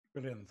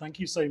Brilliant. Thank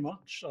you so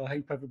much. I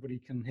hope everybody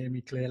can hear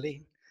me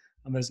clearly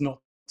and there's not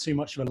too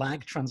much of a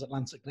lag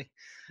transatlantically.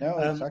 No,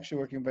 it's actually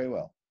working very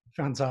well.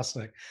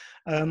 Fantastic.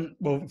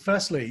 Well,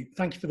 firstly,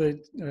 thank you for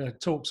the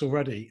talks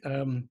already.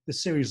 The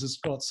series has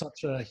got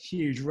such a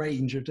huge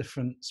range of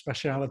different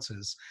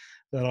specialities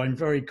that I'm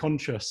very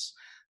conscious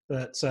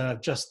that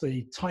just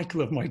the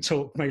title of my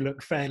talk may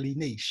look fairly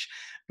niche,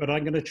 but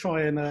I'm going to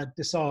try and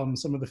disarm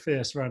some of the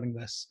fear surrounding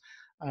this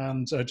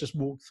and just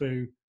walk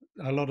through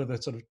a lot of the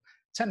sort of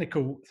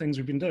technical things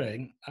we've been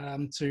doing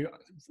to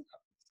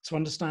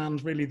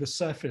understand really the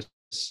surface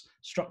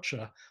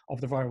structure of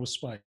the viral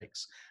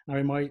spikes. Now,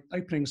 in my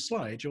opening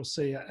slide, you'll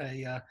see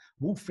a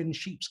wolf in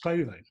sheep's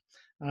clothing.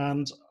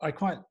 And I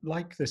quite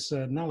like this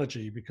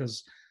analogy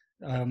because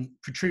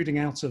protruding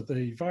out of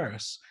the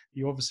virus,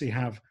 you obviously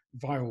have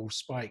viral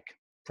spike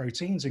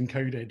proteins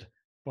encoded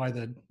by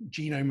the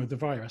genome of the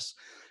virus,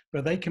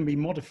 but they can be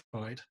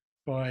modified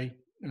by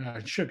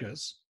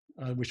sugars,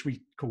 which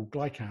we call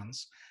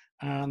glycans.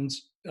 And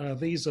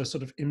these are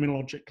sort of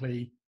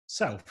immunologically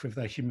self if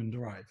they're human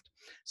derived.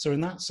 So in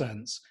that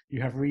sense,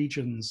 you have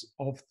regions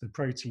of the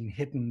protein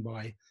hidden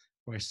by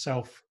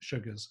self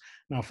sugars.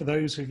 Now, for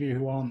those of you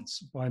who aren't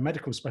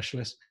biomedical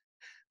specialists,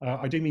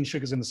 I do mean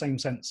sugars in the same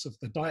sense of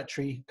the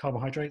dietary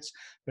carbohydrates,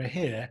 but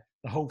here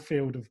the whole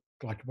field of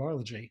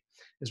glycobiology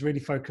is really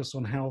focused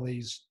on how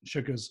these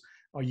sugars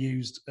are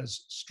used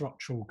as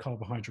structural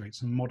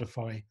carbohydrates and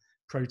modify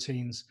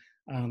proteins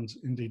and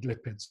indeed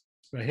lipids.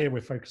 But here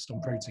we're focused on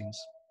proteins.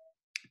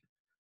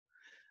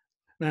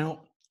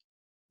 Now,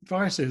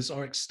 viruses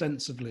are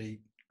extensively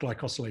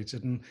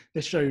glycosylated, and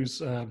this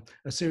shows a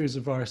series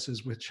of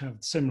viruses which have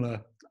similar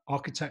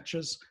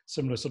architectures,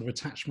 similar sort of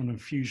attachment and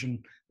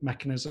fusion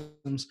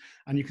mechanisms.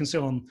 And you can see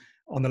on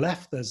the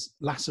left, there's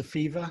Lassa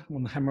fever,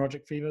 one of the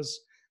hemorrhagic fevers,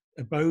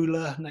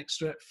 Ebola next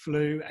to it,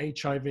 flu,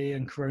 HIV,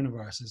 and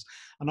coronaviruses.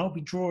 And I'll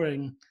be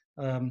drawing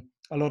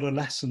a lot of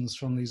lessons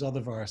from these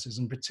other viruses,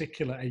 in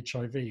particular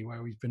HIV,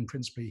 where we've been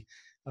principally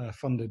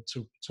funded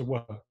to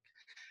work.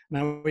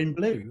 Now, in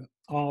blue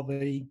are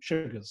the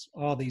sugars,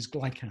 are these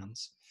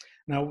glycans.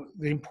 Now,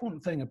 the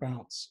important thing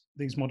about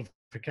these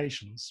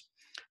modifications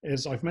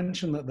is I've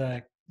mentioned that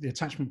the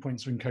attachment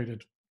points are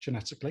encoded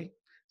genetically,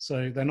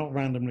 so they're not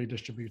randomly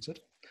distributed.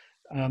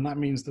 And that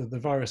means that the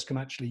virus can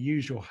actually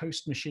use your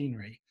host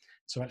machinery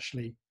to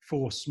actually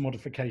force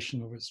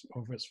modification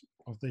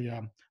of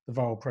the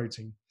viral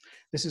protein.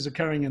 This is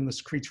occurring in the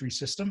secretory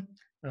system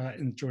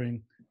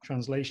during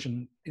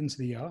translation into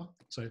the ER,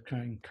 so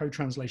occurring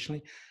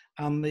co-translationally.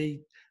 And the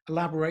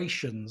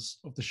elaborations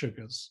of the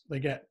sugars, they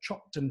get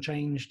chopped and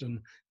changed and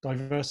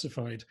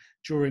diversified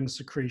during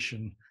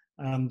secretion.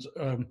 And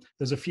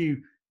there's a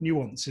few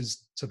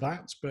nuances to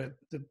that, but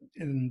the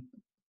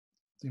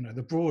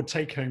broad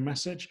take-home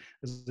message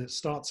is that it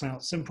starts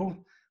out simple,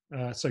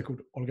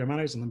 so-called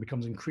oligomannose, and then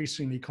becomes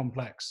increasingly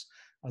complex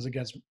as it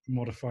gets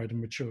modified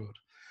and matured.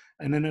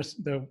 And then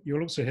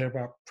you'll also hear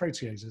about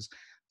proteases.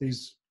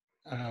 These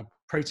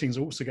proteins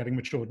are also getting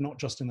matured, not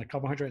just in the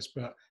carbohydrates,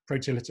 but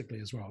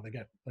proteolytically as well. They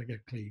get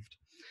cleaved.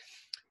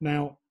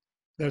 Now,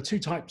 there are two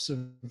types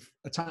of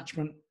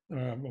attachment,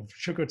 of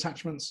sugar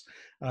attachments.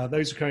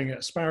 Those occurring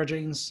at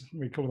asparagines,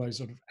 we call those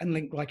sort of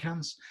end-linked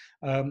glycans,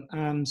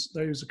 and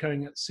those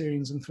occurring at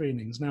serines and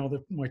threonines. Now,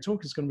 my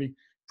talk is going to be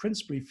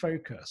principally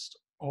focused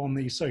on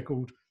the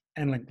so-called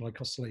end-linked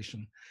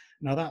glycosylation.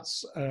 Now,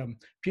 that's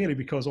purely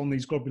because on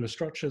these globular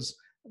structures,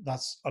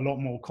 that's a lot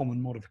more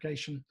common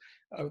modification.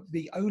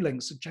 The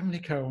O-links generally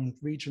occur on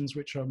regions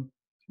which are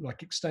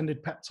like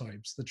extended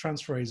peptides. The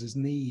transferases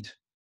need,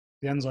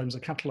 the enzymes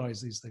that catalyze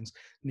these things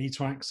need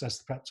to access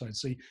the peptides.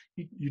 So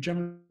you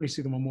generally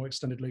see them on more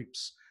extended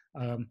loops.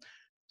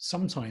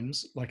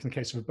 Sometimes, like in the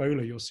case of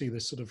Ebola, you'll see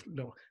this sort of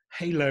little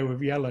halo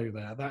of yellow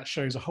there. That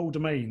shows a whole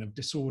domain of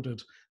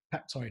disordered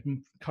peptide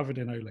covered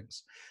in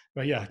O-links.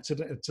 But yeah,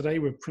 today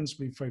we're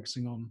principally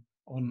focusing on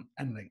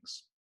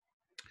N-links.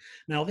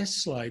 Now,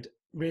 this slide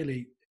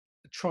really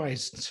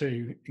tries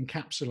to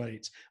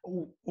encapsulate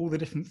all the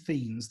different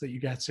themes that you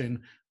get in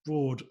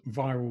broad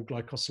viral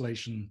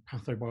glycosylation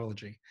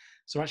pathobiology.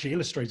 So actually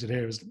illustrated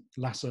here is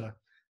Lassa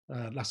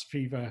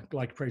fever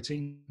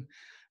glycoprotein.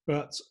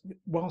 But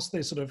whilst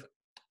there's sort of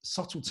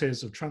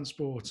subtleties of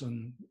transport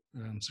and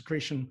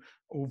secretion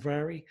all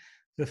vary,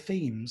 the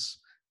themes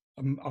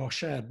are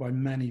shared by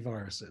many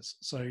viruses.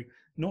 So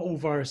not all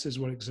viruses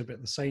will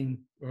exhibit the same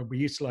or be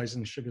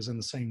utilizing sugars in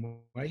the same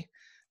way,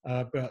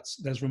 but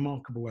there's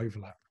remarkable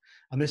overlap.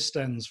 And this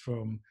stems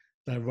from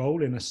their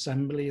role in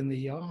assembly in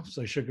the ER.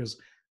 So sugars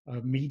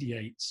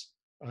mediate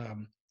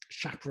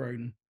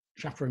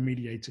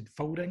chaperone-mediated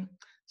folding.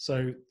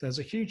 So there's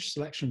a huge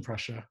selection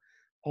pressure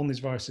on these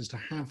viruses to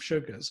have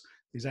sugars,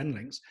 these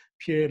N-links,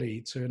 purely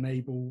to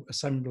enable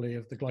assembly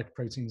of the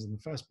glycoproteins in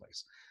the first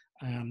place.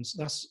 And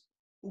that's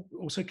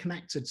also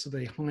connected to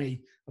the high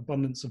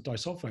abundance of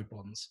disulfide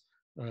bonds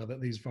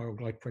that these viral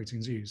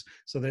glycoproteins use.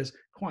 So there's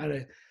quite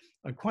a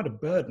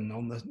burden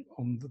on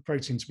the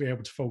protein to be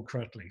able to fold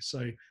correctly.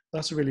 So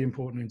that's really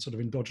important in sort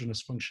of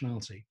endogenous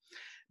functionality.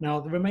 Now,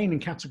 the remaining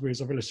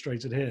categories I've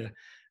illustrated here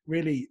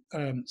really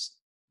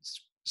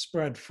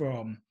spread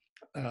from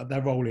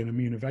their role in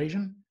immune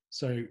evasion.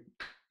 So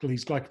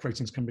these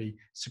glycoproteins can be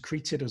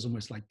secreted as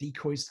almost like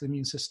decoys to the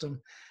immune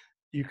system.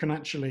 You can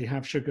actually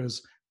have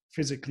sugars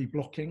physically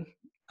blocking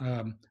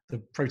the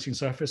protein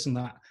surface, and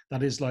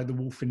that is like the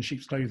wolf in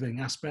sheep's clothing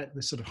aspect,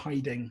 this sort of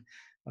hiding,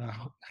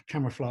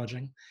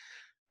 camouflaging.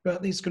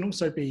 But these can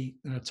also be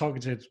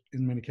targeted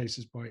in many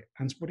cases by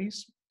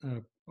antibodies.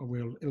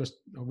 We'll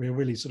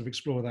really sort of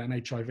explore that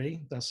in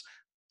HIV. That's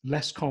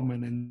less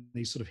common in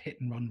these sort of hit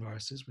and run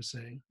viruses we're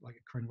seeing, like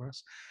a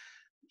coronavirus.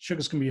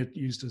 Sugars can be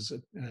used as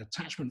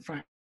attachment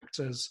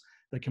factors.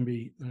 They can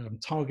be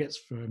targets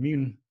for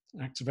immune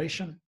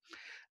activation.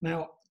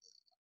 Now,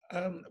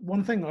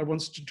 one thing I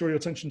wanted to draw your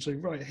attention to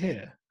right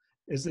here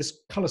is this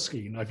color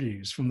scheme I've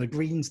used, from the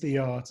green to the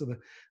R to the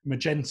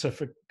magenta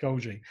for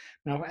Golgi.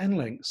 Now,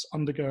 N-links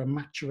undergo a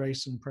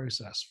maturation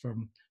process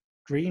from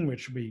green,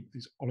 which would be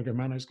these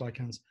oligomannose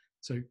glycans,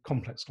 to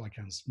complex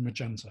glycans,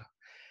 magenta.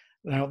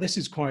 Now, this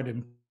is quite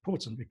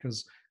important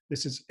because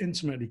this is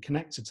intimately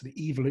connected to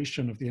the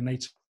evolution of the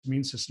innate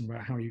immune system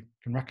about how you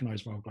can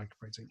recognize viral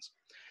glycoproteins.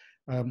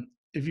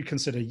 If you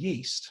consider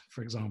yeast,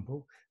 for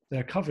example,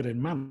 they're covered in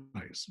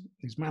mannose,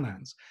 these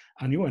mannans,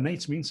 and your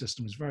innate immune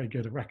system is very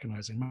good at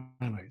recognizing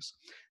mannose.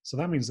 So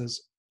that means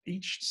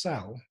each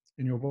cell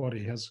in your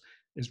body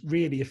is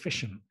really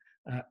efficient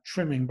at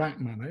trimming back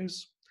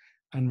mannose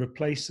and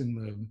replacing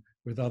them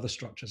with other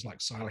structures like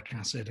sialic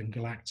acid and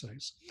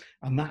galactose.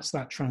 And that's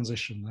that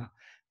transition,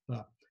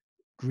 that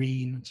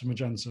green to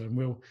magenta. And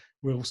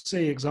we'll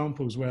see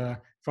examples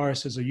where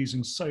viruses are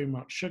using so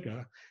much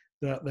sugar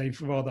that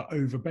they've rather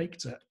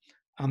overbaked it.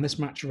 And this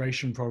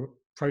maturation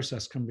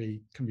process can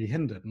be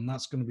hindered, and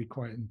that's going to be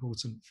quite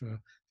important for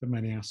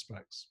many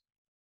aspects.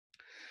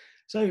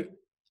 So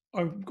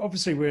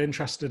obviously we're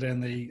interested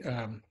in the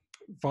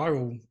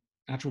viral,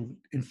 actual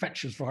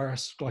infectious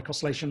virus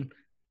glycosylation,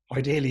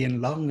 ideally in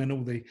lung and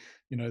all the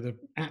the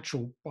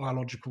actual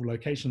biological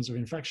locations of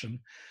infection,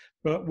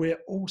 but we're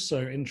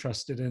also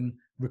interested in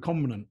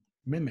recombinant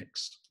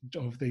mimics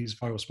of these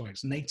viral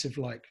spikes,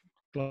 native-like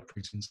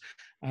glycoproteins.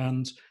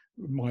 And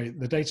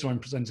the data I'm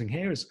presenting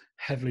here is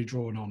heavily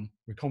drawn on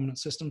recombinant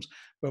systems,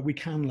 but we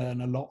can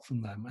learn a lot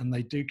from them, and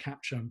they do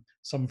capture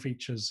some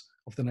features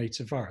of the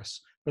native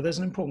virus. But there's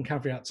an important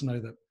caveat to know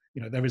that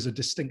there is a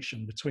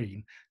distinction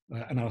between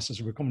analysis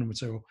of recombinant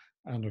material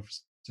and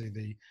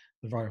obviously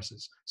the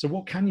viruses. So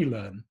what can you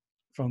learn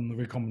from the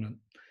recombinant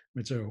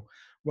material?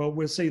 Well,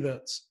 we'll see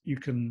that you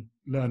can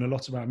learn a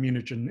lot about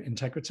immunogen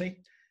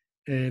integrity.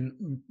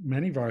 In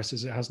many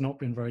viruses, it has not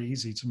been very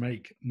easy to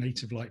make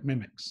native-like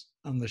mimics,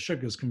 and the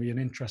sugars can be an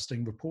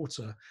interesting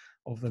reporter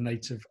of the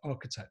native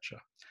architecture.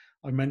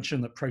 I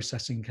mentioned that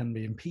processing can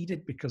be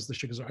impeded because the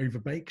sugars are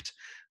overbaked.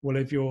 Well,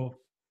 if your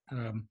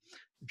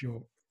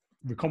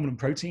recombinant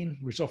protein,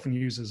 which is often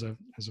used as a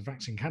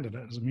vaccine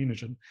candidate, as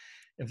immunogen,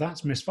 if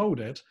that's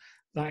misfolded,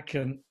 that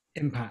can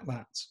impact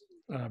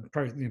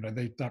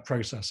that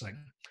processing.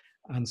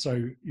 And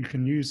so you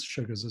can use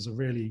sugars as a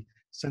really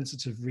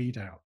sensitive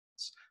readout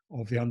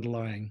of the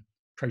underlying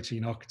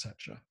protein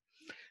architecture.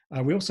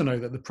 We also know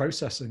that the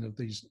processing of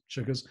these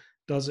sugars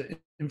does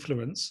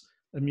influence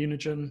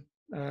immunogen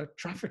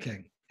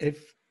trafficking.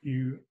 If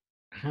you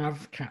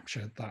have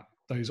captured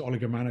those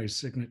oligomannose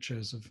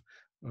signatures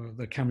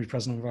that can be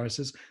present on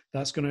viruses,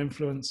 that's going to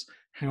influence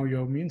how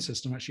your immune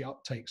system actually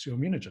uptakes your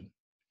immunogen.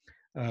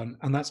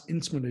 And that's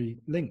intimately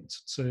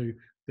linked to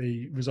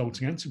the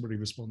resulting antibody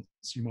response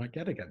you might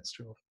get against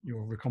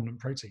your recombinant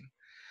protein.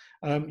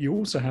 You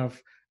also have,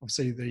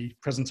 obviously, the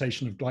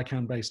presentation of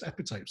glycan-based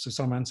epitopes. So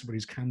some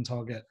antibodies can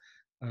target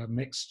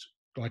mixed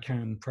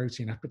glycan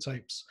protein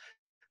epitopes.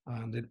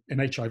 And in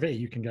HIV,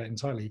 you can get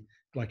entirely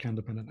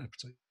glycan-dependent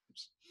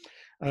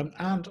epitopes.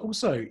 And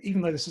also,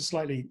 even though this is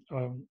slightly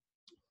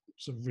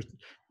sort of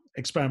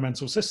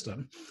experimental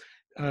system,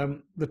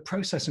 the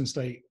processing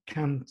state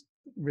can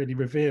really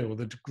reveal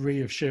the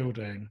degree of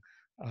shielding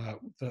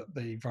that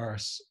the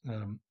virus,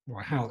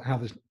 or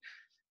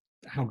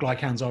how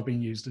glycans are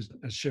being used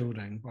as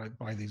shielding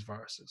by these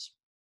viruses.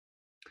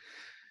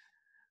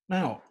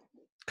 Now,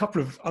 a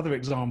couple of other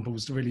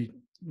examples to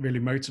really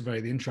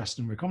motivate the interest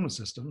in recombinant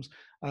systems.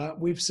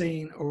 We've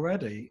seen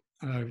already,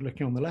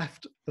 looking on the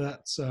left,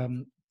 that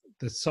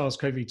the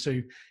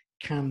SARS-CoV-2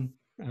 can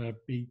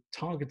be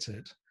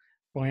targeted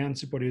by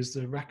antibodies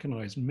that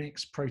recognize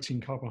mixed protein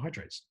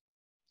carbohydrates.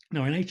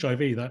 Now, in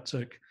HIV, that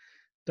took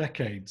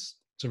decades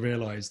to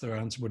realize there are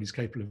antibodies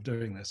capable of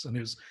doing this. And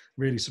it was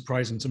really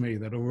surprising to me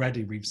that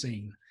already we've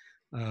seen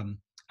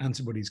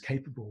antibodies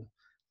capable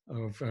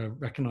of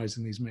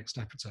recognizing these mixed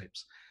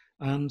epitopes.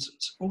 And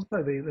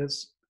also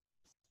there's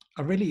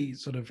a really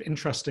sort of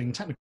interesting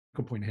technical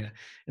point here,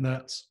 in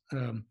that,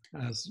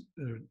 as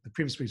the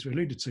previous speaker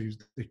alluded to,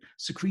 the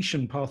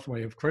secretion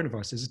pathway of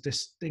coronaviruses is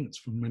distinct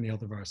from many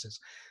other viruses.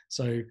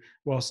 So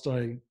whilst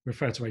I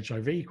refer to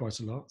HIV quite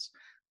a lot,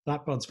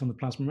 that buds from the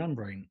plasma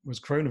membrane, whereas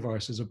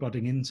coronaviruses are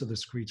budding into the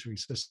secretory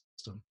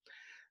system.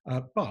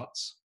 But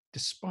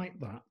despite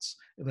that,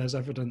 there's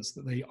evidence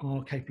that they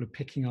are capable of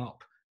picking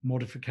up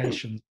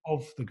modifications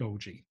of the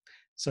Golgi.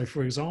 So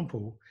for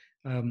example,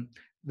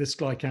 This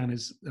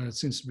glycan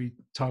seems to be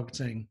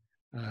targeting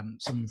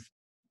some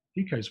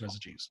glucose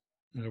residues,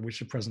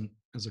 which are present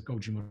as a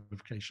Golgi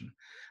modification.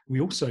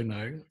 We also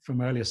know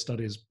from earlier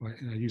studies by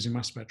using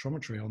mass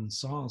spectrometry on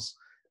SARS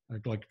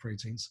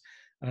glycoproteins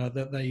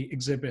that they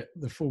exhibit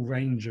the full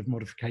range of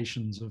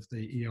modifications of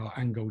the ER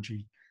and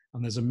Golgi,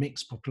 and there's a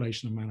mixed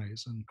population of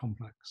mannose and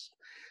complex.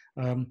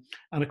 And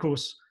of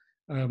course,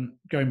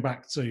 going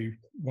back to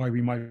why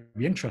we might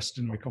be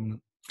interested in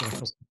recombinant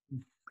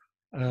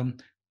glycosylation,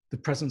 the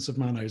presence of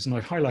mannose, and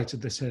I've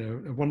highlighted this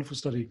here, a wonderful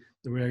study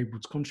that we're able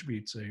to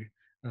contribute to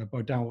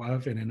by Dal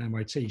Irvin in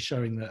MIT,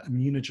 showing that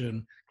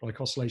immunogen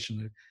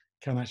glycosylation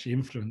can actually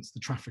influence the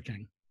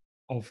trafficking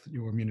of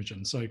your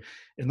immunogen. So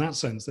in that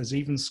sense, there's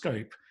even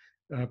scope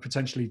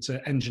potentially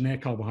to engineer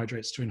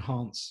carbohydrates to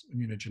enhance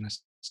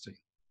immunogenicity.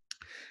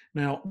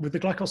 Now, with the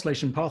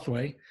glycosylation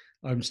pathway,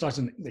 I'm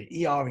starting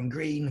the ER in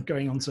green,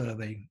 going on to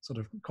the sort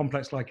of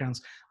complex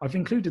glycans. I've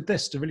included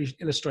this to really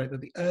illustrate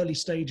that the early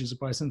stages of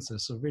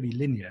biosynthesis are really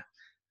linear.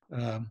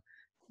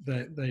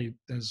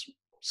 There's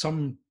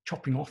some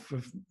chopping off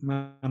of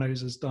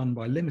mannose is done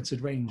by a limited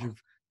range of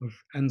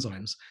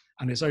enzymes,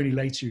 and it's only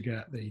later you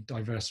get the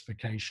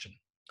diversification.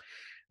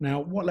 Now,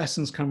 what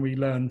lessons can we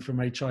learn from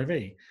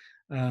HIV?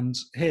 And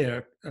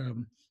here,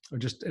 I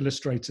just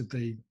illustrated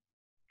the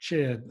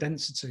sheer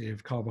density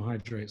of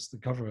carbohydrates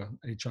that cover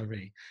HIV.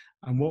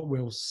 And what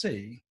we'll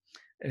see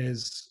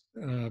is,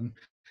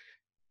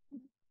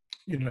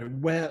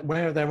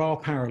 where there are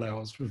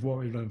parallels with what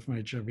we've learned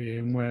from HIV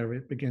and where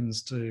it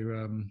begins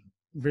to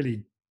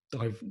really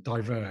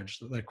diverge,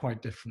 that they're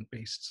quite different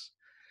beasts.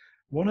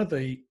 One of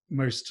the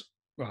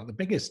the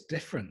biggest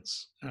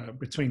difference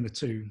between the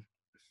two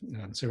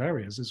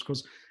areas is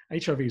because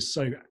HIV is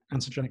so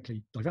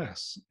antigenically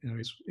diverse.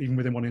 It's even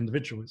within one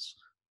individual, it's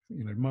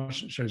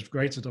shows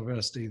greater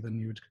diversity than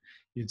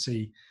you'd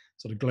see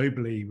sort of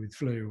globally with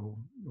flu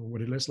or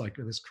what it looks like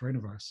with this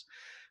coronavirus.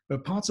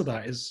 But part of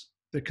that is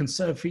the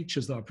conserved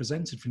features that are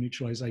presented for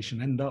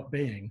neutralization end up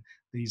being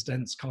these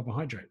dense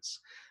carbohydrates.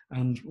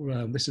 And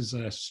this is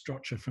a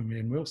structure from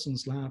Ian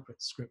Wilson's lab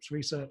at Scripps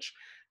Research,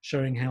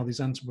 showing how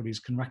these antibodies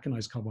can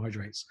recognize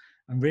carbohydrates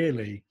and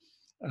really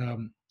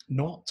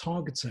not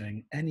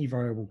targeting any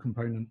variable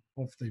component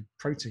of the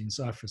protein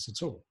surface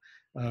at all.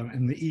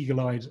 And the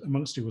eagle-eyed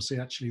amongst you will see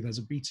actually there's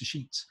a beta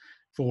sheet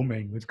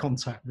forming with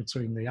contact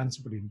between the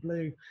antibody in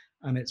blue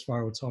and its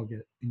viral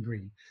target in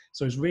green.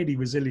 So it's really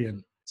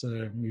resilient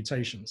to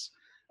mutations.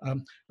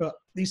 But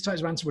these types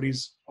of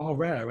antibodies are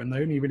rare and they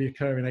only really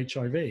occur in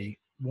HIV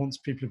once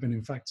people have been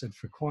infected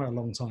for quite a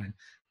long time.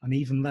 And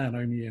even then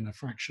only in a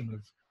fraction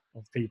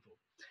of people.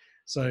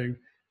 So,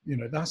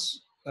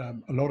 that's a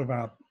lot of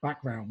our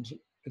background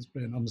has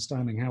been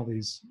understanding how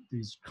these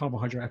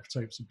carbohydrate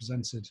epitopes are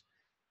presented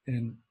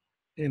in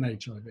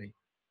HIV.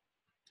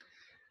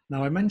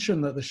 Now, I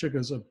mentioned that the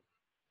sugars are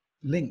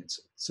linked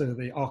to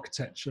the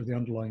architecture of the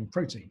underlying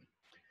protein.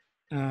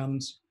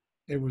 And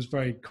it was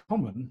very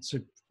common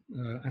to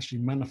actually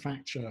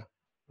manufacture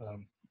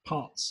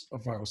parts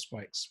of viral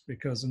spikes,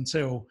 because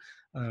until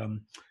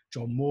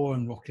John Moore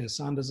and Rockir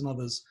Sanders and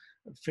others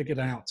figured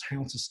out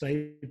how to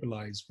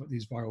stabilize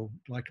these viral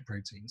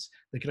glycoproteins,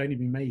 they could only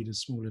be made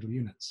as small little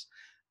units.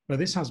 But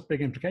this has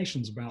big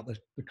implications about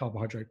the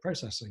carbohydrate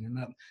processing, and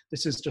that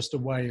this is just a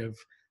way of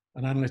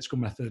an analytical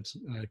method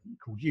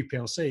called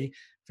UPLC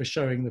for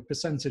showing the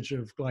percentage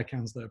of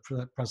glycans that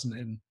are present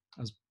in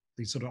as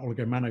these sort of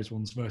oligomannose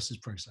ones versus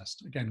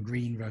processed, again,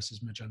 green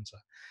versus magenta.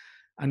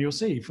 And you'll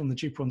see from the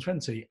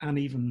GP120 and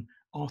even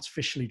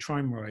artificially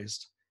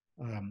trimerized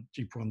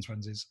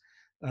GP120s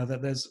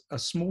that there's a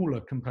smaller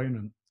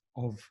component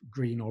of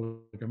green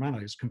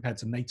oligomannose compared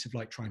to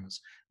native-like trimers,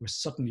 where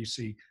suddenly you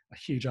see a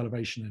huge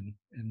elevation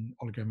in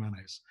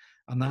oligomannose.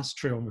 And that's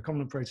true on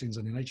recombinant proteins,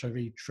 and in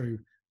HIV, true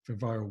for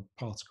viral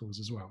particles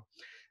as well.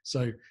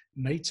 So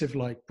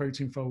native-like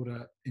protein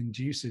folder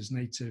induces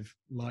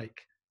native-like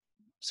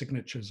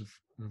signatures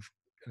of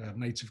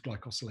native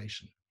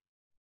glycosylation.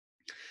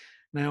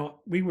 Now,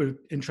 we were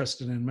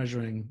interested in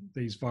measuring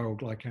these viral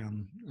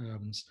glycans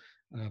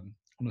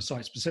on a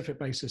site-specific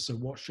basis, so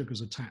what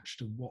sugars attached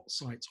to what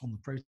sites on the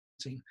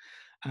protein.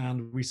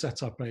 And we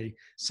set up a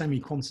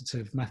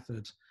semi-quantitative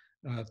method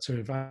to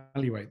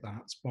evaluate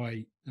that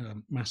by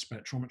mass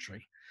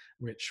spectrometry,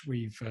 which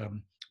we've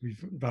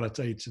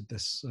validated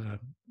this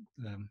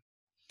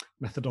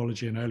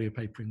methodology in an earlier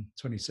paper in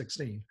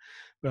 2016.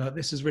 But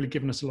this has really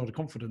given us a lot of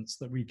confidence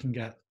that we can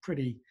get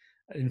pretty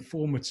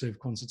informative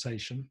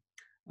quantitation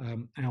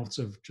out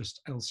of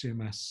just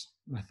LCMS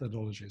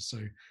methodologies, so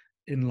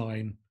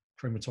inline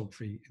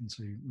chromatography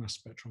into mass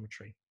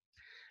spectrometry.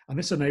 And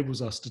this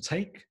enables us to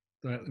take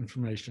that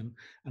information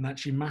and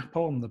actually map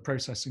on the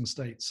processing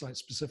state site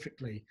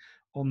specifically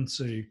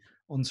onto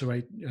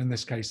in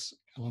this case,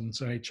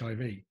 onto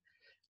HIV.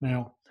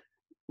 Now,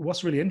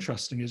 what's really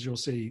interesting is you'll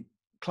see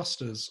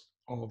clusters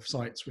of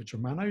sites which are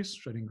mannose,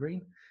 shown in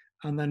green,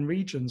 and then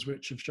regions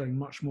which have shown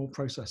much more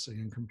processing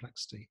and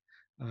complexity,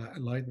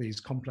 like these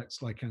complex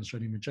glycans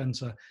shown in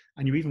magenta,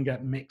 and you even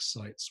get mixed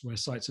sites where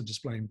sites are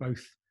displaying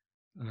both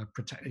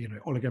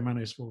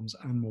oligomannose forms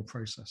and more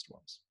processed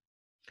ones.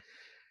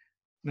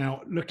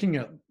 Now, looking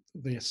at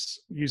this,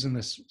 using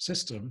this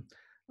system,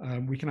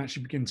 we can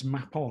actually begin to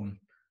map on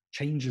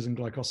changes in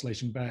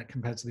glycosylation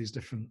compared to these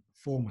different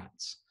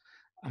formats.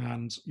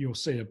 And you'll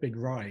see a big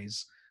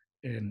rise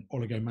in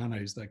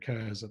oligomannose that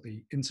occurs at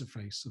the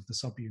interface of the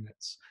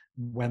subunits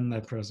when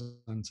they're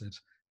presented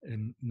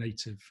in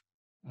native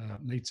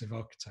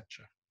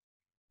architecture.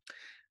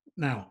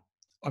 Now,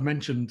 I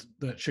mentioned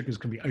that sugars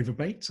can be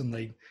overbaked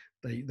and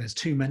there's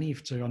too many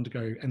to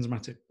undergo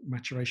enzymatic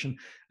maturation.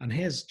 And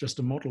here's just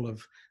a model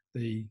of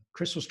the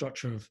crystal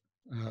structure of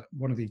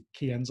one of the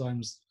key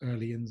enzymes,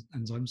 early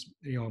enzymes,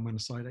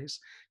 monosidase,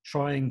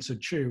 trying to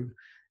chew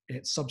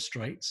its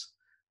substrate,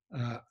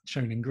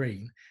 shown in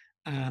green,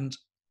 and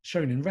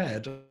shown in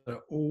red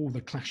are all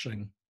the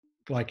clashing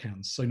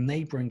glycans. So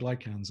neighboring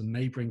glycans and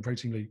neighboring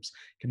protein loops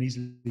can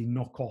easily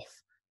knock off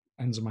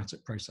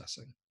enzymatic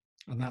processing.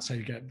 And that's how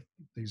you get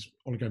these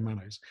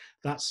oligomannose.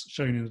 That's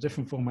shown in a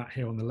different format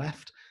here on the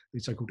left, the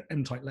so-called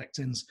M-type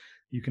lectins.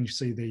 You can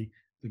see the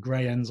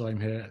gray enzyme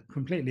here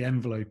completely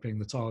enveloping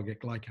the target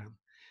glycan.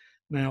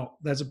 Now,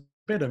 there's a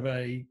bit of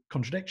a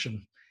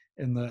contradiction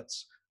in that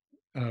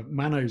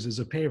mannose is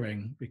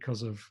appearing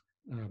because of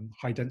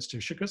high density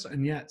of sugars,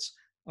 and yet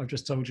I've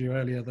just told you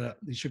earlier that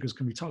these sugars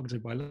can be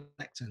targeted by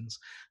lectins,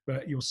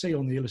 but you'll see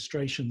on the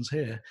illustrations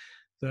here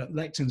that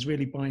lectins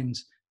really bind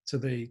to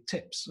the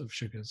tips of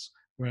sugars,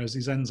 whereas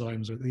these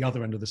enzymes are at the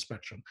other end of the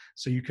spectrum.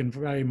 So you can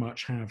very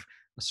much have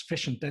a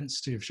sufficient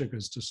density of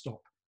sugars to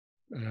stop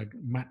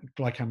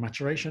glycan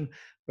maturation,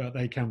 but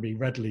they can be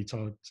readily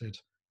targeted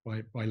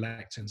by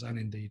lectins and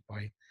indeed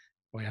by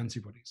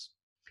antibodies.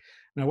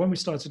 Now, when we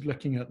started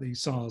looking at the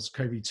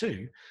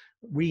SARS-CoV-2,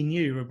 we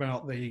knew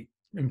about the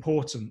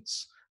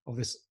importance of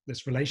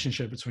this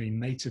relationship between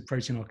native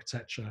protein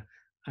architecture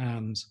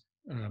and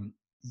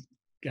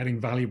getting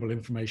valuable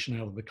information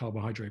out of the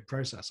carbohydrate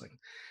processing.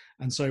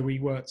 And so we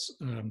worked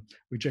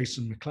with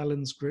Jason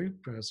McClellan's group,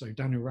 so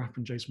Daniel Rapp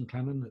and Jason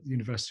McClellan at the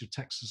University of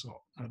Texas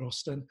at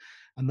Austin,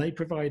 and they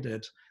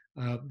provided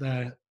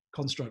their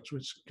construct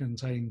which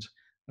contained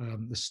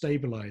the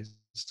stabilized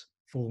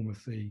form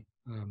of the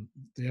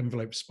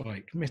envelope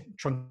spike,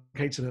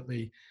 truncated at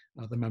the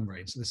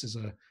membrane. So this is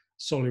a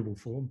soluble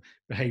form,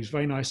 behaves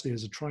very nicely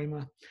as a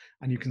trimer,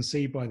 and you can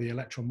see by the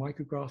electron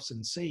micrographs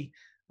in C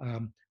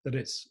that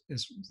it's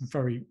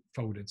very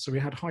folded. So we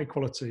had high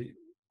quality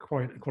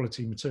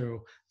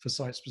material for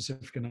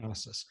site-specific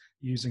analysis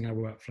using our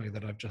workflow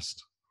that I've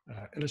just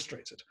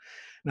illustrated.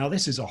 Now,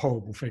 this is a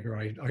horrible figure,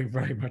 I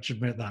very much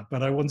admit that,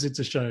 but I wanted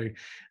to show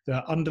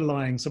that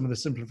underlying some of the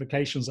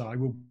simplifications that I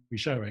will be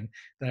showing,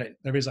 that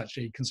there is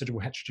actually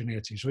considerable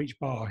heterogeneity. So each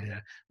bar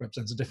here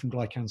represents a different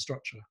glycan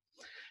structure.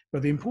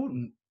 But the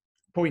important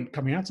point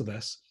coming out of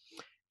this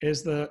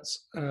is that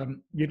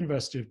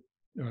University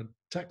of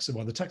Texas,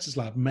 well, the Texas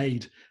lab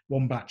made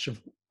one batch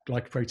of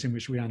glycoprotein,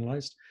 which we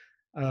analyzed.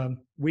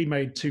 We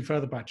made 2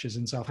 further batches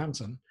in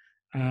Southampton,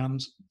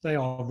 and they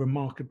are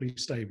remarkably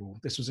stable.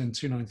 This was in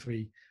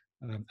 293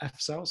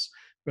 F cells,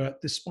 but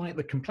despite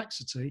the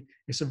complexity,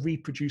 it's a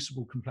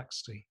reproducible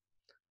complexity.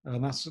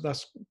 And that's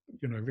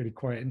really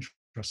quite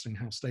interesting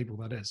how stable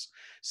that is.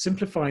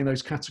 Simplifying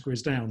those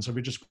categories down, so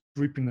we're just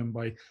grouping them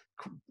by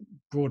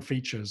broad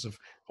features of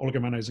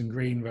oligomannose in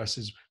green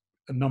versus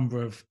a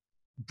number of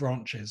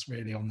branches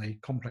really on the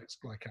complex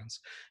glycans.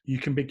 You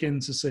can begin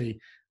to see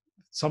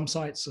some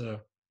sites are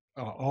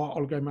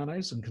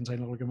oligomannose and contain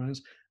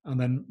oligomannose, and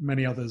then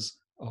many others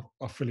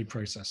are fully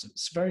processed.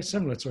 It's very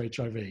similar to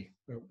HIV,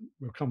 but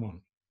we'll come on.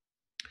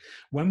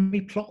 When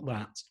we plot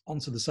that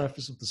onto the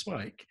surface of the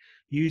spike,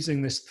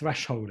 using this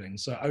thresholding,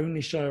 so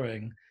only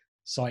showing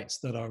sites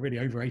that are really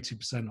over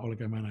 80%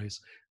 oligomannose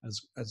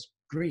as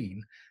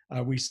green,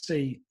 we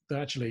see that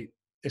actually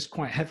it's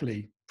quite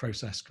heavily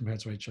processed compared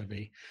to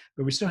HIV,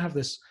 but we still have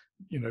this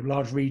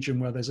large region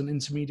where there's an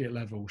intermediate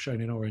level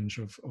shown in orange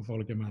of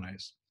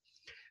oligomannose.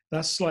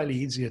 That's slightly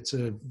easier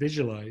to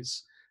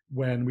visualize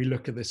when we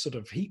look at this sort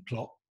of heat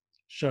plot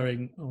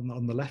showing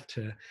on the left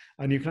here,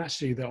 and you can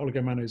actually, the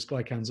oligomannose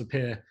glycans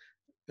appear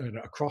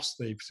across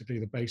particularly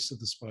the base of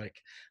the spike,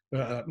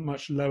 but at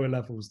much lower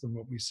levels than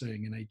what we're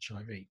seeing in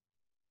HIV.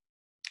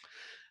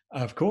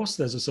 Of course,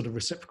 there's a sort of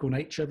reciprocal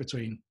nature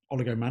between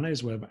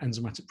oligomannose, where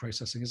enzymatic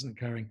processing isn't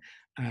occurring,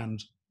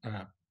 and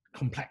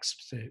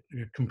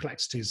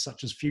complexities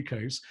such as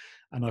fucose.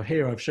 And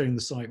here I've shown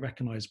the site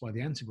recognized by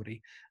the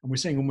antibody, and we're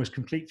seeing almost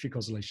complete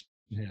fucosylation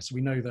here. So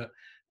we know that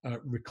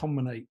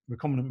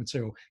recombinant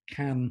material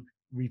can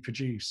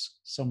reproduce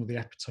some of the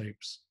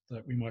epitopes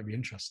that we might be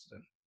interested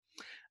in.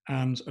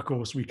 And of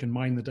course, we can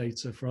mine the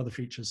data for other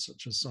features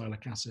such as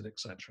sialic acid,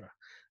 etc.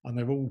 And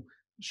they're all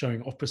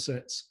showing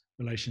opposite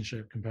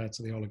relationship compared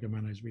to the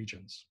oligomannose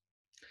regions.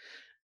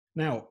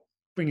 Now,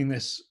 bringing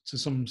this to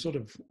some sort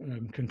of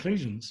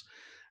conclusions,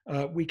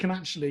 we can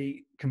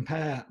actually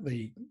compare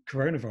the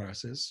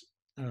coronaviruses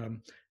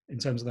in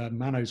terms of their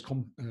mannose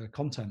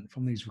content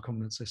from these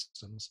recombinant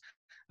systems,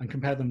 and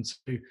compare them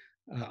to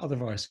other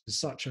viruses,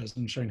 such as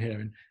I'm shown here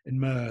in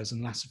MERS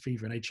and Lassa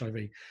fever and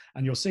HIV.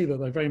 And you'll see that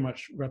they very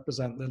much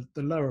represent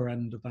the lower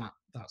end of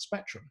that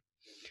spectrum.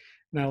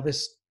 Now,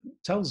 this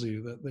tells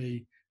you that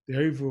the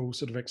overall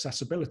sort of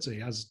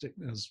accessibility, as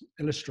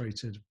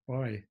illustrated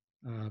by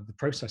the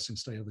processing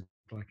state of the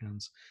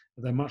glycans,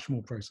 they're much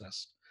more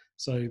processed.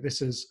 So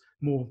this is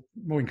more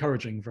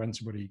encouraging for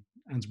antibody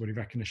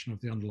recognition of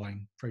the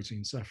underlying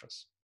protein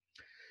surface.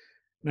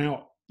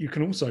 Now, you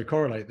can also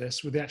correlate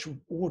this with the actual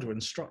order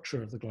and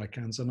structure of the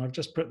glycans, and I've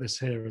just put this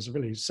here as a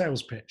really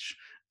sales pitch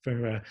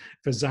for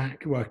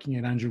Zach working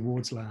in Andrew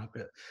Ward's lab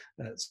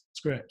at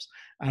Scripps.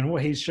 And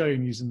what he's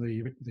shown using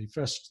the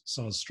first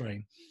SARS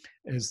strain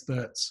is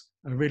that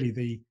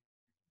really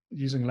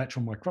using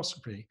electron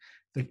microscopy,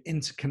 the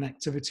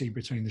interconnectivity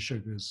between the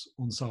sugars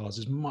on SARS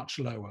is much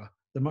lower.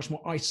 They're much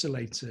more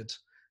isolated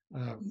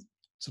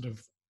sort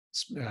of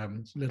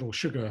little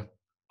sugar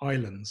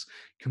islands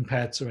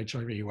compared to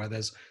HIV, where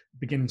there's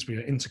beginning to be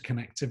an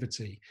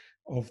interconnectivity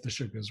of the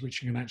sugars,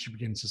 which you can actually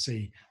begin to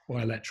see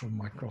by electron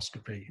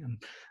microscopy.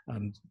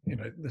 And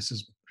this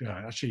is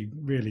actually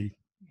really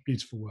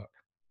beautiful work.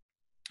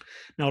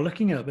 Now,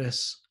 looking at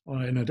this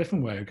in a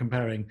different way,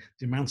 comparing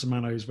the amount of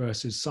mannose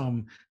versus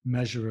some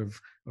measure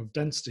of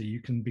density,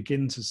 you can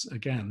begin to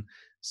again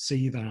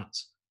see that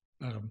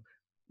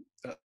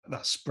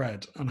that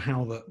spread and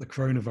how the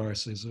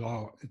coronaviruses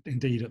are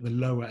indeed at the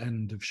lower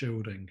end of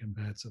shielding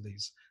compared to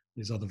these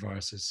other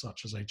viruses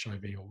such as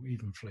HIV or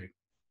even flu.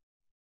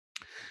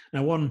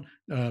 Now, one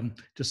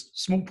just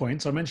small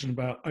point I mentioned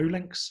about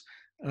O-links.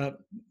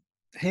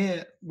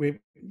 Here,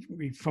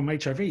 from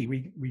HIV,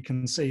 we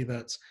can see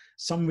that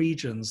some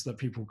regions that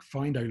people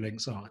find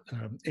O-links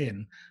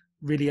in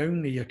really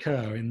only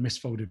occur in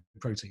misfolded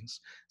proteins.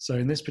 So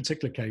in this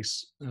particular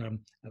case,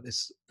 at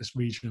this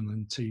region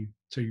in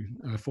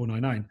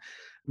 2499,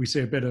 we see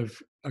a bit of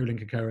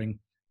O-link occurring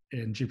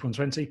in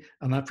GP120,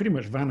 and that pretty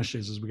much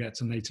vanishes as we get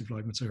to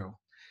native-like material.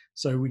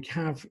 So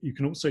you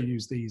can also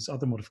use these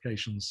other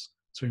modifications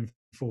to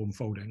inform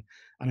folding.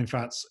 And in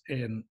fact,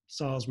 in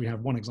SARS, we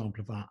have one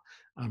example of that.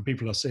 And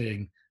people are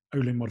seeing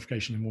O-link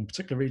modification in one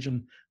particular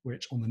region,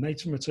 which on the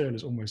native material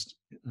is almost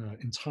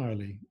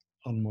entirely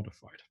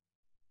unmodified.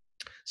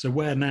 So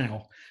where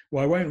now?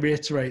 Well, I won't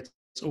reiterate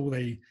all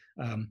the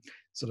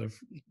sort of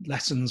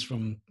lessons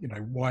from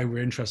why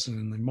we're interested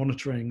in the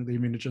monitoring the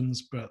immunogens,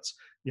 but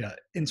yeah,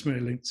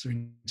 intimately linked to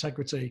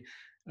integrity,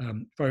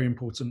 very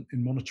important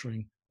in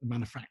monitoring the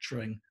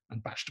manufacturing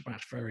and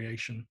batch-to-batch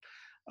variation.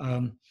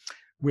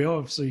 We're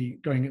obviously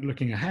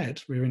looking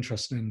ahead. We're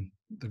interested in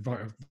the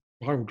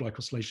viral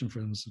glycosylation for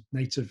as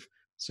native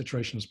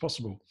situation as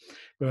possible.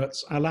 But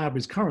our lab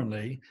is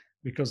currently,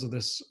 because of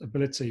this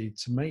ability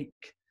to make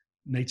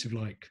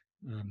native-like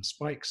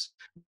spikes,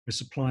 we're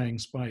supplying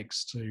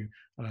spikes to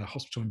a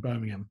hospital in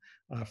Birmingham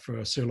for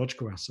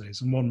serological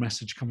assays. And one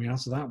message coming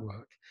out of that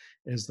work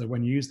is that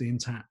when you use the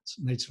intact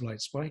native-like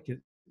spike, it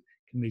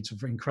can lead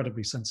to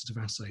incredibly sensitive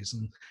assays.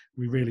 And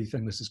we really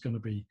think this is going to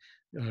be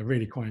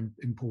really quite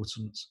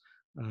important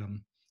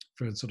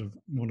for sort of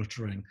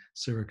monitoring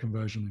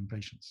seroconversion in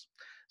patients.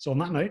 So on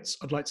that note,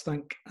 I'd like to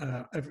thank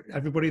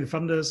everybody, the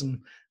funders, and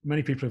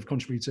many people who have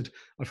contributed.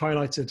 I've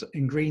highlighted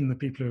in green the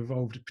people who are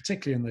involved,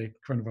 particularly in the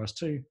Coronavirus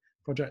 2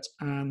 project,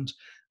 and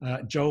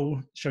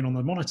Joel shown on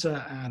the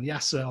monitor, and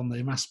Yasser on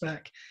the mass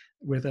spec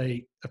with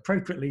a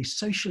appropriately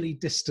socially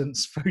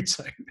distanced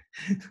photo.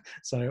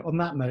 So on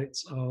that note,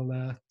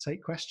 I'll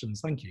take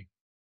questions. Thank you.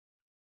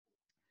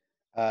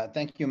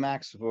 Thank you,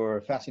 Max, for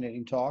a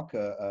fascinating talk.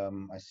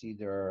 I see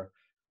there are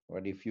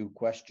already a few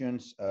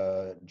questions.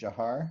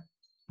 Jahar?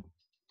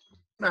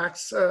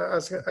 Max, I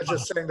was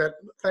just saying that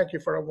thank you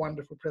for a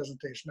wonderful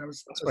presentation. I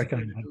was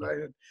really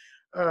delighted.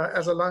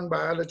 As a lung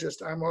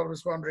biologist, I'm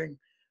always wondering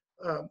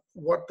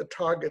what the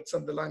targets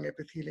of the lung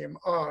epithelium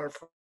are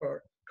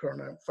for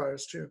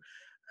coronavirus 2.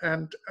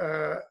 And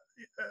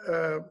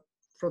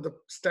from the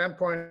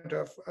standpoint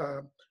of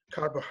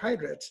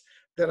carbohydrates,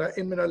 there are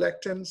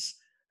immunolectins,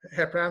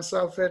 heparan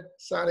sulfate,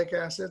 sialic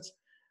acids.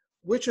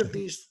 Which of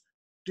these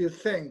do you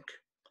think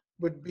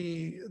would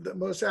be the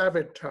most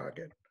avid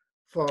target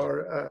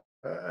for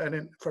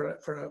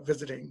a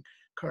visiting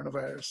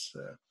coronavirus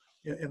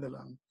in the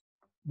lung?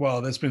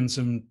 Well, there's been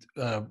some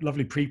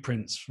lovely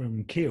preprints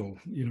from Keele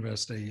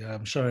University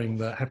showing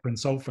that heparan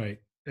sulfate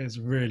is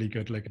a really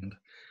good ligand.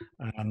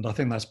 And I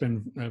think that's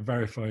been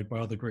verified by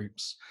other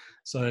groups.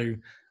 So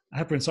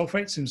heparan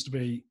sulfate seems to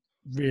be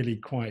really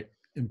quite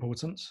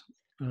important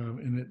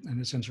in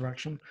its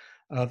interaction.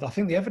 I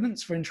think the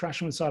evidence for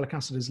interaction with sialic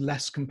acid is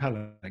less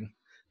compelling.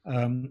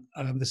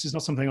 This is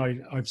not something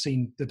I've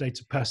seen the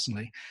data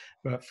personally,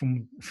 but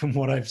from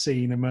what I've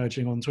seen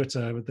emerging on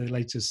Twitter with the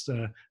latest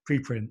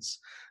preprints,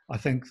 I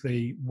think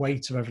the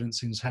weight of evidence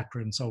seems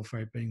heparan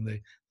sulfate being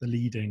the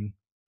leading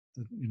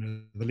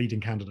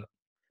candidate.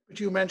 But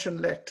you mentioned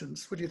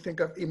lectins. What do you think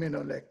of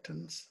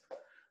immunolectins,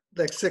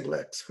 like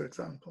Siglex, for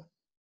example?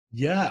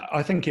 Yeah,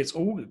 I think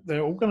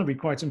they're all going to be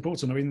quite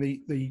important. I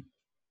mean,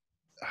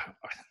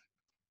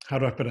 how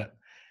do I put it?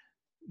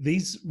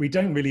 we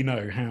don't really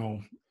know how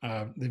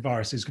the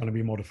virus is going to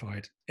be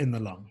modified in the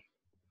lung.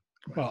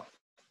 But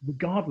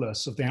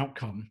regardless of the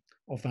outcome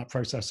of that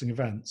processing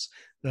events,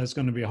 there's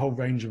going to be a whole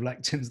range of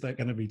lectins that are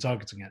going to be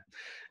targeting it.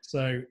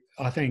 So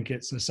I think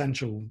it's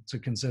essential to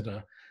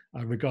consider,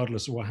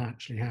 regardless of what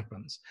actually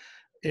happens.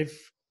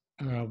 If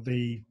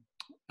the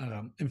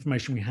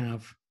information we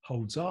have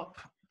holds up,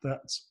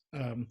 that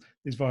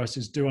these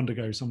viruses do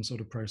undergo some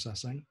sort of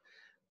processing,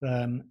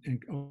 then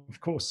of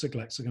course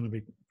Siglecs are going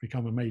to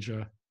become a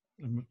major,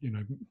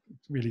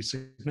 really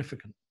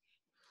significant.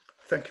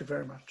 Thank you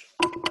very much.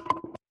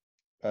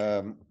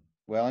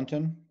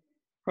 Wellington?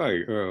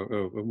 Hi,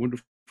 a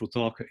wonderful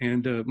talk.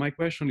 And my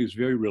question is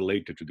very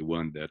related to the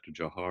one that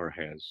Jahar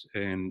has.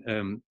 And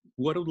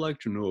what I would like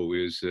to know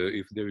is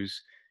if there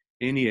is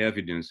any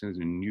evidence,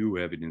 any new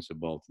evidence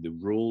about the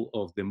role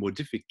of the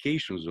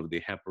modifications of the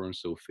heparan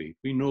sulfate.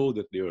 We know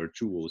that there are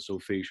 2-O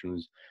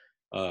sulfations,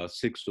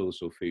 6-O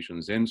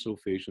sulfations,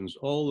 N-sulfations,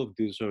 all of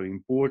these are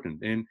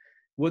important. And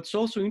what's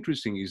also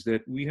interesting is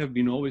that we have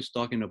been always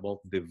talking about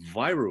the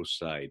viral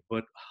side,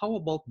 but how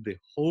about the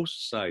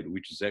host side,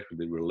 which is actually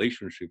the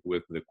relationship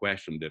with the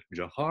question that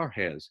Jahar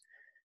has?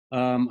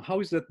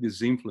 How is that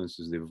this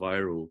influences the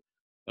viral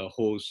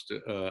host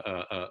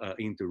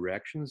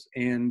interactions?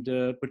 And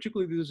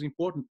particularly this is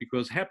important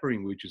because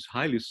heparin, which is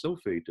highly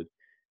sulfated,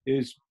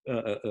 is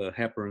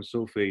heparan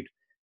sulfate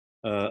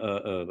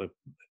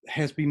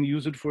has been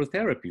used for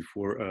therapy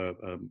for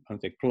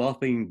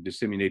anti-clotting,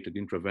 disseminated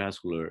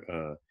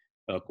intravascular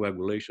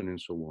coagulation, and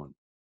so on.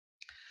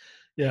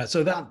 Yeah,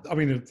 so that, I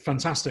mean, a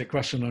fantastic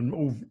question, and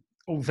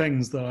all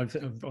things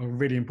that are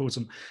really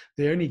important.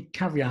 The only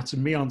caveat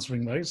in me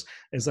answering those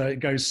is that it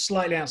goes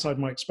slightly outside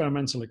my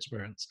experimental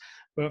experience.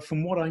 But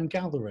from what I'm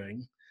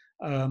gathering,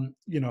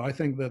 I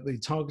think that the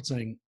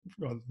targeting,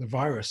 the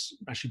virus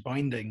actually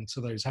binding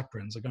to those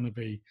heparins are going to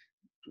be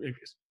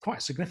quite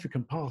a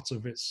significant part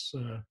of its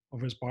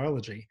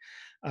biology.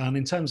 And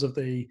in terms of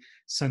the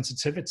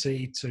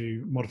sensitivity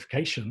to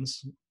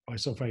modifications by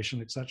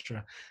sulfation,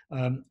 etc.,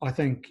 I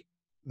think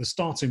the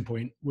starting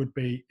point would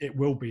be it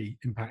will be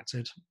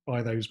impacted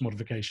by those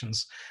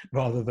modifications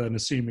rather than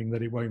assuming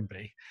that it won't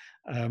be.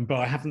 But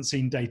I haven't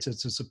seen data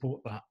to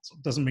support that.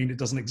 Doesn't mean it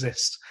doesn't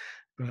exist.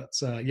 But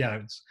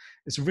yeah,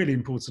 it's a really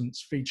important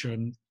feature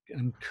and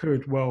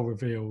could well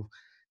reveal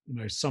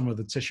some of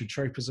the tissue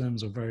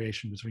tropisms or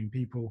variation between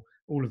people.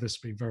 All of this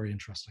would be very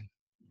interesting.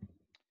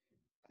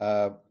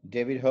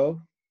 David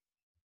Ho?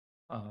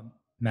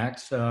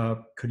 Max,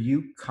 could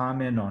you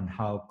comment on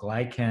how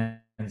glycans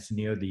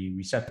near the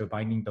receptor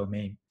binding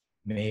domain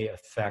may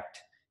affect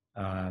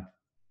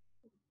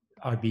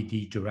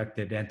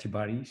RBD-directed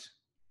antibodies?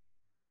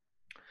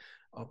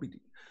 RBD.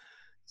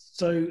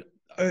 So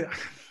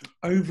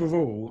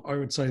overall, I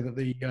would say that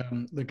the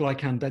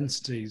glycan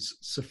density is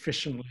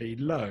sufficiently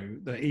low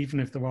that even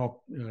if there are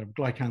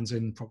glycans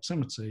in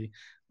proximity,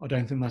 I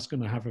don't think that's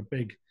going to have a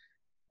big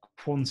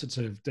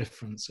quantitative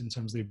difference in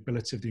terms of the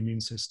ability of the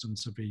immune system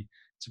to be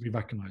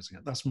recognizing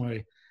it. That's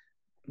my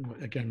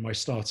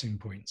starting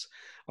point.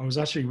 I was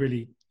actually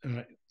really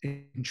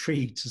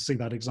intrigued to see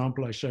that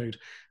example I showed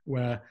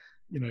where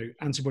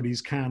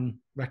antibodies can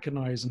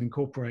recognize and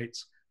incorporate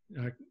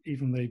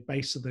even the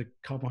base of the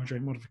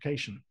carbohydrate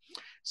modification.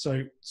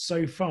 So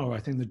far, I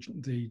think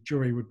the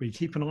jury would be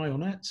keep an eye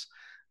on it,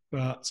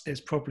 but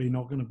it's probably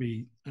not going to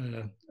be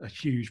a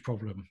huge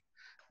problem.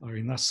 I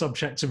mean, that's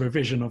subject to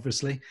revision,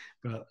 obviously,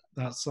 but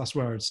that's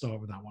where I'd start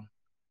with that one.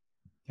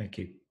 Thank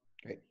you.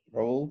 Great.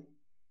 Raul?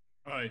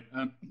 Right.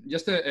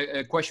 Just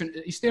a question.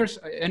 Is there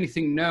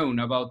anything known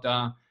about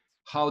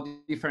how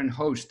different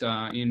hosts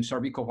in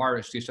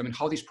sarbecoviruses, I mean,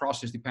 how this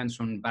process depends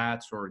on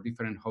bats or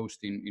different hosts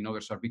in other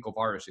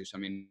sarbecoviruses, I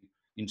mean,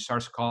 in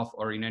SARS-CoV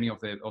or in any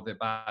of the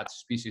bat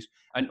species?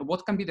 And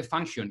what can be the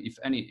function, if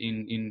any,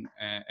 in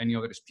any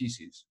other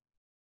species?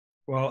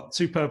 Well,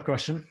 superb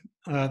question.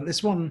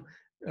 This one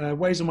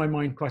weighs on my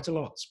mind quite a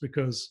lot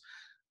because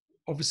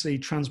obviously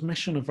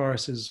transmission of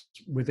viruses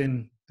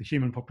within the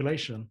human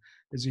population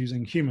is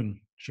using human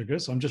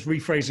sugars. I'm just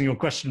rephrasing your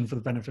question for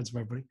the benefit of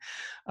everybody.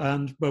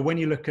 But when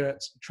you look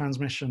at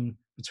transmission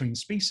between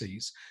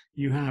species,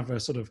 you have a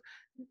sort of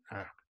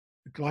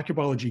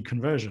glycobiology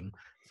conversion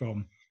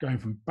from going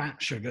from bat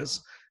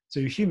sugars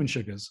to human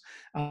sugars.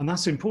 And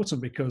that's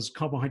important because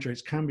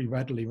carbohydrates can be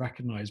readily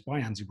recognized by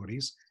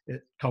antibodies.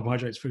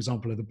 Carbohydrates, for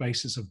example, are the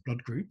basis of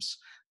blood groups.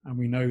 And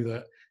we know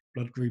that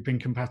blood group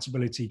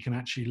incompatibility can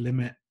actually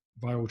limit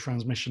viral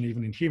transmission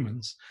even in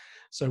humans.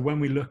 So when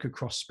we look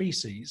across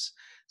species,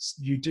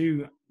 you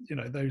do,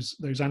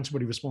 those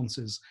antibody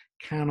responses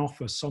can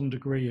offer some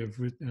degree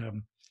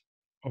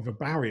of a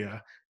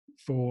barrier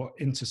for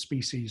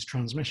interspecies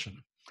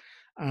transmission.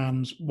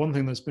 And one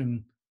thing that's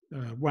been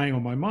weighing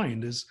on my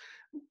mind is,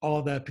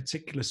 are there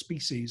particular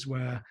species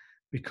where,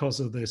 because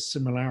of the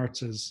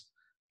similarities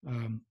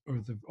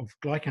of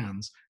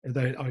glycans,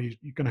 are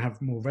you going to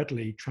have more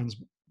readily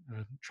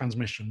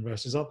transmission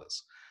versus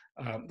others?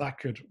 That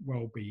could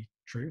well be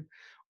true.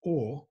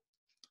 Or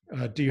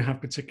do you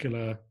have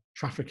particular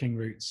trafficking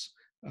routes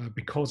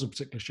because of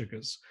particular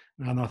sugars.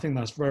 And I think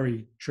that's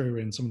very true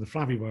in some of the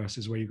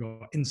flaviviruses where you've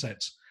got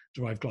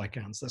insect-derived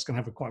glycans. That's going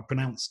to have a quite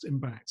pronounced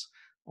impact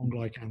on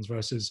glycans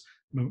versus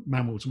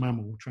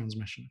mammal-to-mammal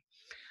transmission.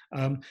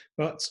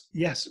 But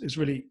yes, it's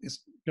going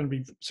to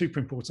be super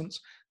important.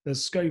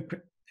 There's scope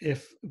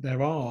if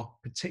there are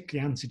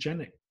particularly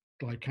antigenic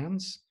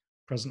glycans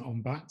present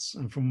on bats.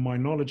 And from my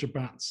knowledge of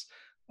bats,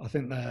 I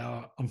think they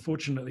are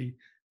unfortunately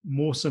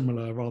more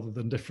similar rather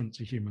than different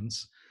to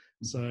humans.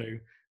 So,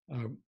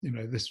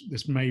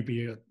 this may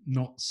be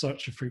not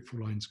such a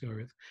fruitful line to go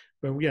with.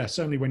 But yeah,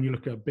 certainly when you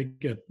look at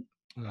bigger,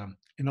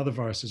 in other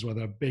viruses where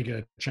there are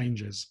bigger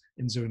changes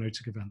in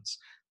zoonotic events,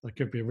 that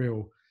could be a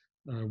real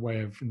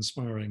way of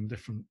inspiring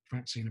different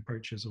vaccine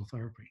approaches or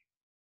therapy.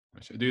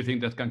 So do you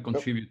think that can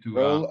contribute to?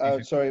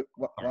 Well, sorry,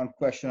 one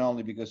question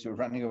only because you're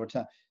running over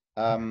time.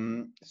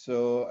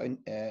 So in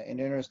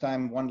interest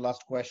time, one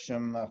last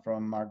question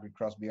from Margaret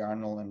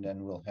Crosby-Arnold, and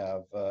then we'll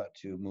have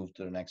to move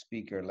to the next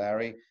speaker.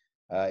 Larry,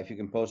 if you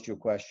can post your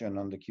question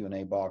on the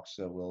Q&A box,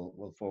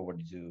 we'll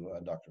forward it to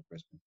Dr.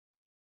 Crispin.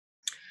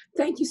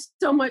 Thank you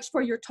so much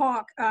for your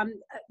talk.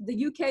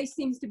 The UK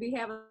seems to be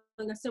having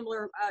a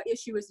similar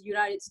issue as the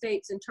United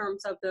States in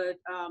terms of the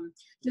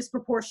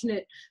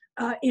disproportionate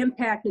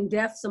impact and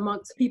deaths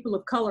amongst people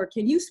of color.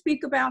 Can you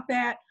speak about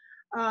that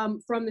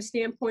from the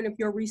standpoint of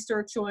your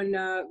research on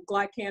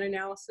glycan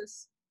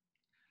analysis?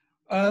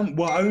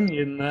 Well, only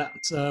in that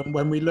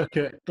when we look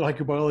at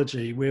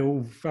glycobiology, we're all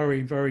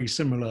very, very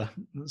similar.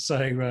 So,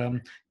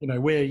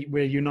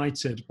 we're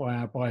united by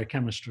our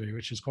biochemistry,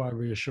 which is quite a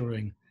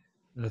reassuring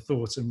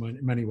thought in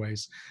many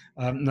ways.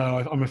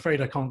 No, I'm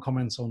afraid I can't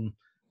comment on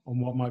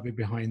what might be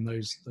behind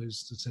those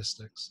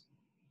statistics.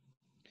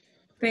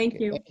 Thank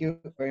you. Thank you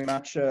very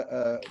much,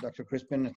 Dr. Crispin.